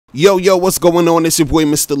Yo, what's going on? It's your boy,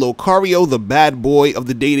 Mr. Locario, the bad boy of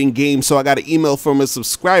the dating game. So I got an email from a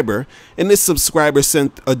subscriber, and this subscriber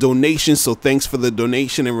sent a donation, so thanks for the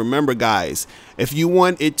donation. And remember, guys, if you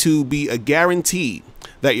want it to be a guarantee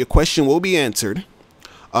that your question will be answered,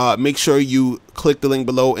 make sure you click the link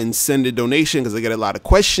below and send a donation, because I get a lot of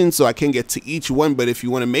questions, so I can't get to each one. But if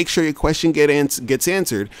you want to make sure your question gets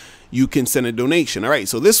answered, you can send a donation. All right,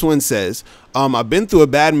 so this one says, I've been through a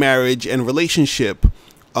bad marriage and relationship.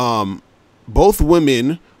 Both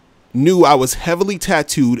women knew I was heavily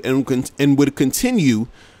tattooed and would continue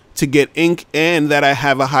to get ink, and that I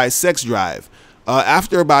have a high sex drive.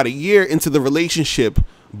 After about a year into the relationship,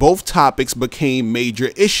 both topics became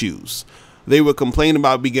major issues. They would complain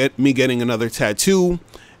about me getting another tattoo,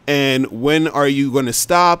 and when are you going to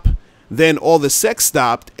stop? Then all the sex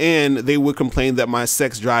stopped, and they would complain that my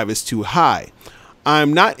sex drive is too high.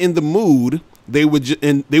 I'm not in the mood. They would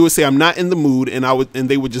say I'm not in the mood, and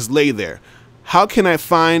they would just lay there. How can I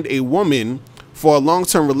find a woman for a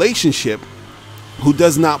long-term relationship who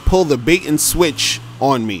does not pull the bait and switch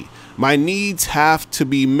on me? My needs have to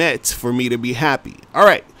be met for me to be happy. All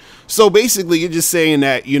right. So basically, you're just saying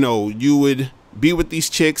that, you know, you would be with these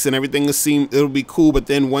chicks and everything it'll be cool, but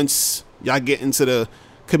then once y'all get into the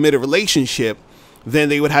committed relationship, then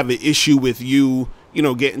they would have an issue with you, you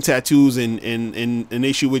know, getting tattoos and an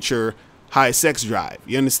issue with your high sex drive.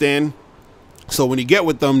 You understand? So when you get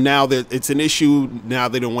with them, now that it's an issue, now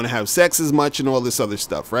they don't want to have sex as much and all this other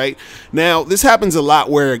stuff, right? Now, this happens a lot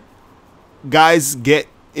where guys get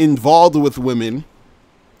involved with women,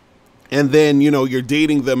 and then, you know, you're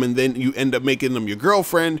dating them, and then you end up making them your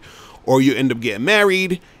girlfriend, or you end up getting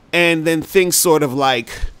married, and then things sort of like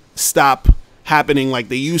stop happening like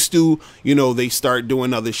they used to. You know, they start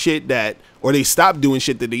doing other shit or they stop doing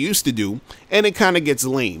shit that they used to do, and it kind of gets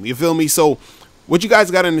lame. You feel me? So what you guys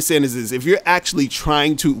got to understand is if you're actually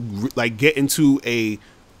trying to like get into a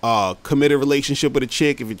committed relationship with a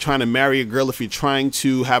chick, if you're trying to marry a girl, if you're trying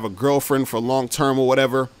to have a girlfriend for long term or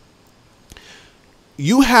whatever,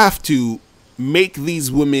 you have to make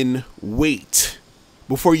these women wait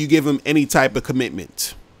before you give them any type of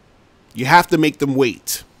commitment. You have to make them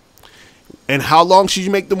wait. And how long should you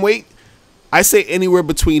make them wait? I say anywhere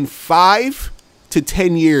between 5 to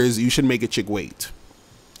 10 years you should make a chick wait.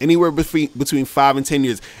 Anywhere between 5 and 10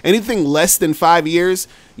 years. Anything less than 5 years,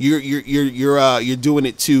 you're doing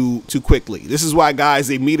it too quickly. This is why guys,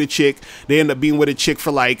 they meet a chick, they end up being with a chick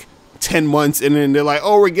for like 10 months, and then they're like,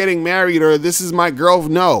 oh, we're getting married, or this is my girl.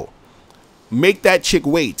 No. Make that chick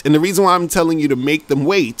wait. And the reason why I'm telling you to make them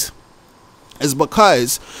wait is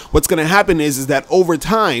because what's going to happen is that over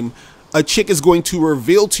time, a chick is going to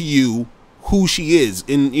reveal to you who she is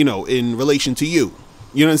in relation to you.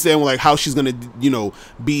 You understand? Like how she's going to, you know,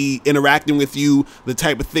 be interacting with you, the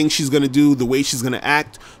type of things she's going to do, the way she's going to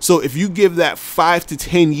act. So if you give that 5 to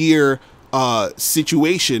 10 year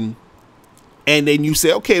situation, and then you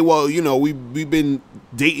say, okay, well, you know, we've been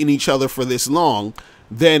dating each other for this long,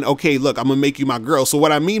 then, okay, look, I'm going to make you my girl. So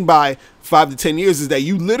what I mean by 5 to 10 years is that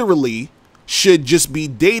you literally should just be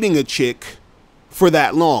dating a chick for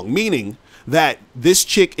that long, meaning that this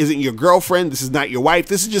chick isn't your girlfriend, this is not your wife,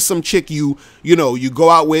 this is just some chick you go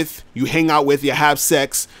out with, you hang out with, you have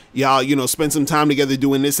sex, y'all, you know, spend some time together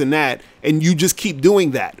doing this and that, and you just keep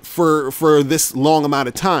doing that for this long amount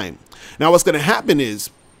of time. Now what's going to happen is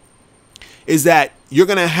that you're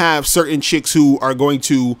going to have certain chicks who are going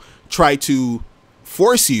to try to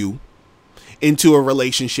force you into a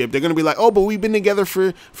relationship. They're going to be like, oh, but we've been together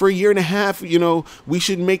for a year and a half, you know, we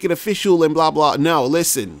should make it official and blah, blah. No,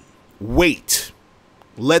 listen, wait.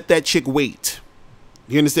 Let that chick wait.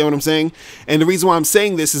 You understand what I'm saying? And the reason why I'm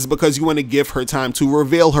saying this is because you want to give her time to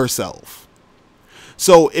reveal herself.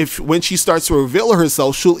 So when she starts to reveal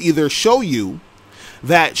herself, she'll either show you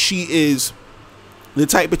that she is the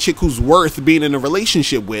type of chick who's worth being in a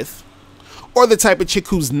relationship with, or the type of chick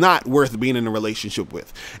who's not worth being in a relationship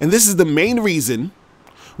with. And this is the main reason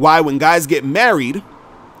why when guys get married,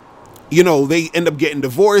 you know, they end up getting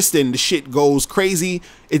divorced and the shit goes crazy.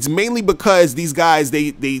 It's mainly because these guys,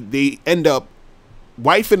 they end up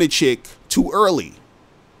wifing a chick too early.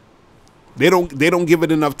 They don't give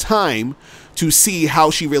it enough time to see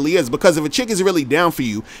how she really is. Because if a chick is really down for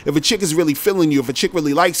you, if a chick is really feeling you, if a chick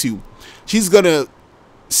really likes you, she's gonna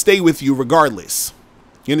stay with you regardless.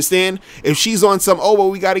 You understand? If she's on some, oh,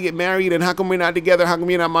 well, we got to get married, and how come we're not together? How come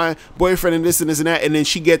you're not my boyfriend, and this and this and that? And then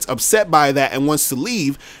she gets upset by that and wants to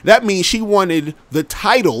leave. That means she wanted the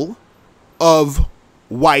title of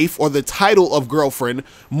wife or the title of girlfriend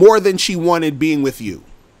more than she wanted being with you.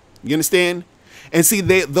 You understand? And see,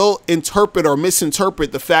 they'll interpret or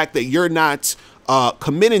misinterpret the fact that you're not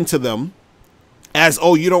committing to them as,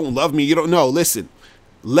 oh, you don't love me, you don't know. Listen,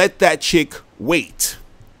 let that chick wait.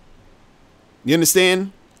 You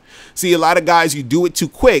understand? See, a lot of guys, you do it too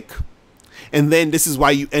quick, and then this is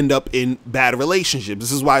why you end up in bad relationships.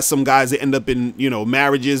 This is why some guys, they end up in, you know,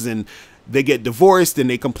 marriages, and they get divorced and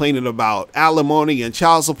they complaining about alimony and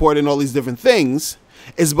child support and all these different things,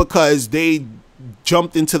 is because they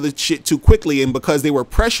jumped into the shit too quickly, and because they were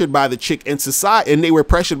pressured by the chick in society, and they were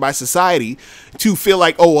pressured by society to feel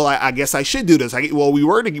like, oh, well, I guess I should do this. Well,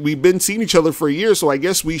 we've been seeing each other for a year, so I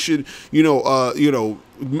guess we should,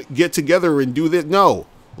 get together and do this. No,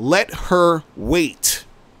 let her wait.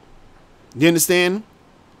 You understand?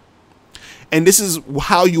 And this is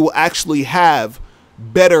how you will actually have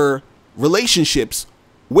better relationships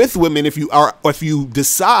with women if you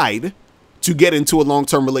decide to get into a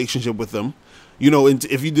long-term relationship with them. You know,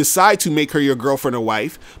 if you decide to make her your girlfriend or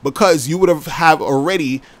wife, because you would have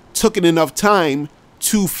already taken enough time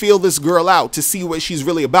to feel this girl out, to see what she's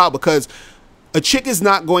really about. Because a chick is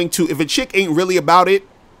not going to, if a chick ain't really about it,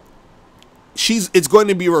 it's going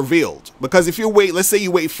to be revealed. Because if you wait, let's say you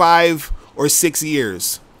wait 5 or 6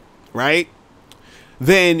 years, right?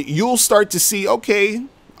 Then you'll start to see, okay,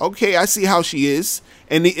 I see how she is.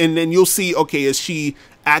 And then you'll see, okay, is she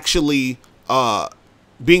actually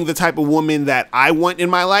being the type of woman that I want in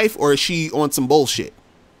my life, or is she on some bullshit?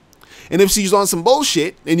 And if she's on some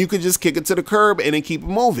bullshit, then you could just kick it to the curb and then keep it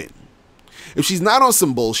moving. If she's not on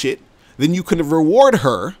some bullshit, then you can reward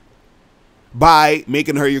her by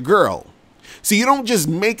making her your girl. So you don't just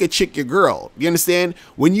make a chick your girl. You understand?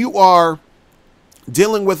 When you are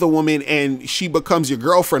dealing with a woman and she becomes your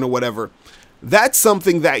girlfriend or whatever, that's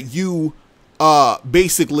something that you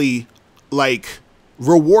basically like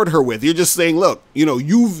reward her with. You're just saying, look, you know,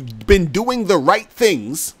 you've been doing the right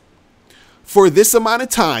things for this amount of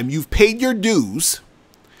time. You've paid your dues,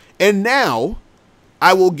 and now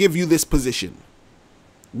I will give you this position.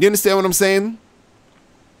 You understand what I'm saying?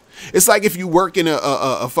 It's like if you work in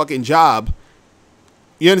a fucking job,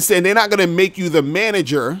 you understand, they're not going to make you the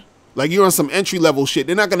manager. Like you're on some entry level shit.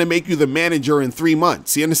 They're not going to make you the manager in 3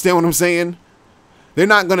 months. You understand what I'm saying? They're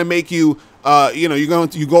not going to make you,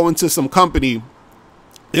 you go into some company.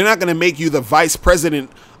 They're not going to make you the vice president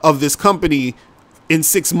of this company in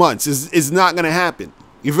 6 months. It's not going to happen.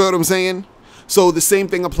 You feel what I'm saying? So the same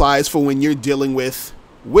thing applies for when you're dealing with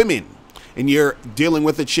women and you're dealing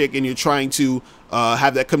with a chick and you're trying to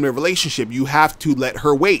have that committed relationship. You have to let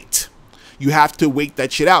her wait. You have to wait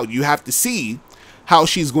that shit out. You have to see how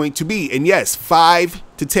she's going to be. And yes, 5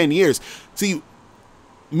 to 10 years. See,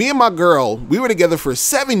 me and my girl, we were together for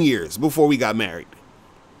 7 years before we got married.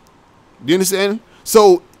 Do you understand?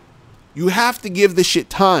 So you have to give this shit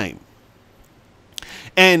time.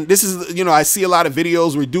 And this is, I see a lot of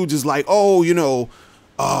videos where dudes is like, oh,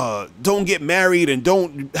 don't get married and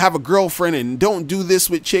don't have a girlfriend and don't do this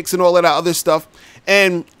with chicks and all of that other stuff.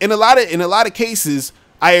 And in a lot of cases,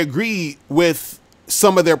 I agree with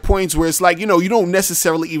some of their points where it's like, you don't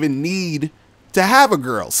necessarily even need to have a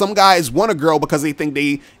girl. Some guys want a girl because they think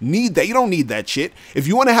they need that. You don't need that shit. If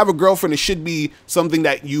you want to have a girlfriend, it should be something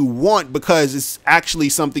that you want because it's actually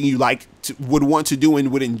something you would want to do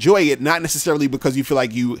and would enjoy it, not necessarily because you feel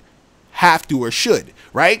like you have to or should,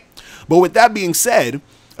 right? But with that being said,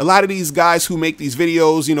 a lot of these guys who make these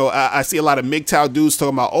videos, I see a lot of MGTOW dudes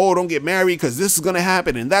talking about, oh, don't get married because this is going to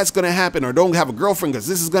happen and that's going to happen, or don't have a girlfriend because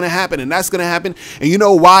this is going to happen and that's going to happen. And you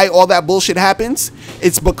know why all that bullshit happens?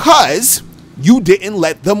 It's because you didn't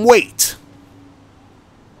let them wait.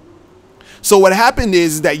 So what happened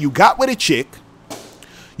is that you got with a chick.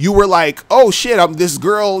 You were like, oh shit, this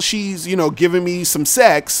girl, she's, giving me some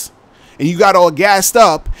sex. And you got all gassed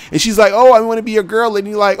up. And she's like, oh, I want to be your girl. And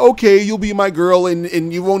you're like, okay, you'll be my girl.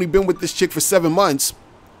 And you've only been with this chick for 7 months.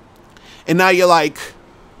 And now you're like,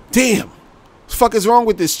 damn, what the fuck is wrong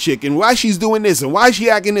with this chick? And why she's doing this? And why is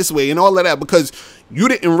she acting this way? And all of that. Because you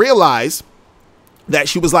didn't realize that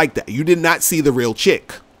she was like that. You did not see the real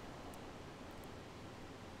chick.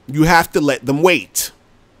 You have to let them wait.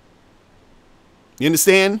 You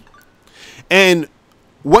understand? And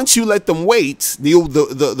once you let them wait,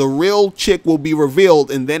 the real chick will be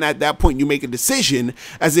revealed, and then at that point you make a decision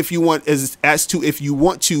as to if you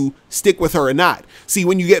want to stick with her or not. See,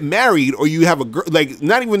 when you get married or you have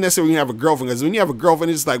not even necessarily when you have a girlfriend, because when you have a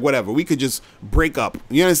girlfriend, it's like whatever, we could just break up.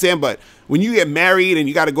 You understand? But when you get married and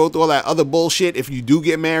you got to go through all that other bullshit, if you do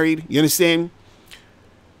get married, you understand?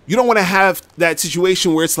 You don't want to have that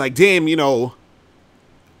situation where it's like, damn,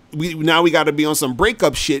 now we got to be on some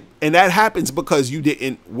breakup shit, and that happens because you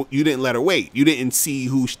didn't let her wait. You didn't see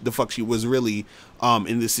who the fuck she was really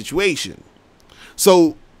in this situation.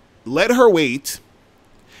 So let her wait,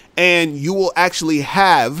 and you will actually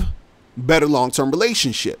have better long-term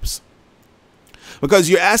relationships. Because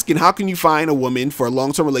you're asking, how can you find a woman for a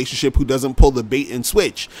long-term relationship who doesn't pull the bait and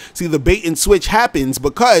switch? See, the bait and switch happens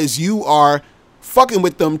because you are fucking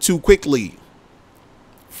with them too quickly.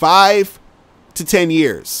 5 to 10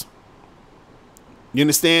 years. You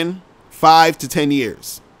understand? 5 to 10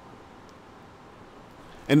 years.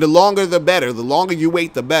 And the longer the better. The longer you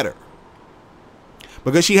wait, the better.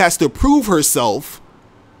 Because she has to prove herself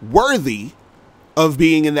worthy of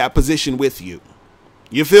being in that position with you.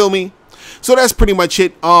 You feel me? So that's pretty much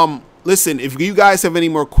it. Listen, if you guys have any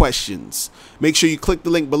more questions, make sure you click the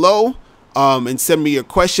link below and send me your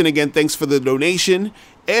question. Again, thanks for the donation,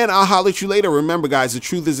 and I'll holler at you later. Remember, guys, the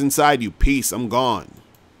truth is inside you. Peace. I'm gone.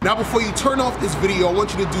 Now, before you turn off this video, I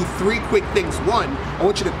want you to do 3 quick things. 1, I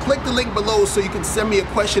want you to click the link below so you can send me a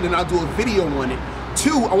question and I'll do a video on it.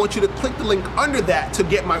 2, I want you to click the link under that to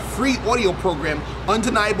get my free audio program,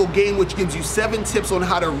 Undeniable Game, which gives you 7 tips on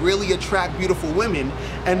how to really attract beautiful women.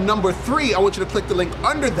 And number 3, I want you to click the link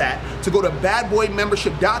under that to go to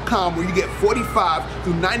badboymembership.com, where you get 45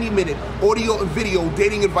 through 90-minute audio and video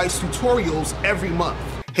dating advice tutorials every month.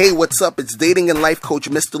 Hey, what's up? It's dating and life coach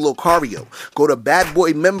Mr. Locario. Go to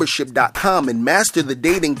badboymembership.com and master the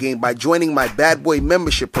dating game by joining my Bad Boy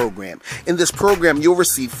Membership program. In this program, you'll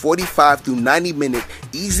receive 45 through 90-minute,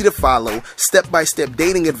 easy to follow, step-by-step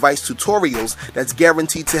dating advice tutorials that's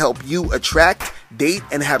guaranteed to help you attract, date,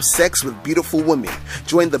 and have sex with beautiful women.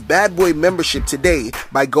 Join the Bad Boy Membership today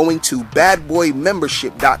by going to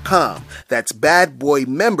badboymembership.com. That's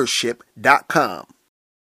badboymembership.com.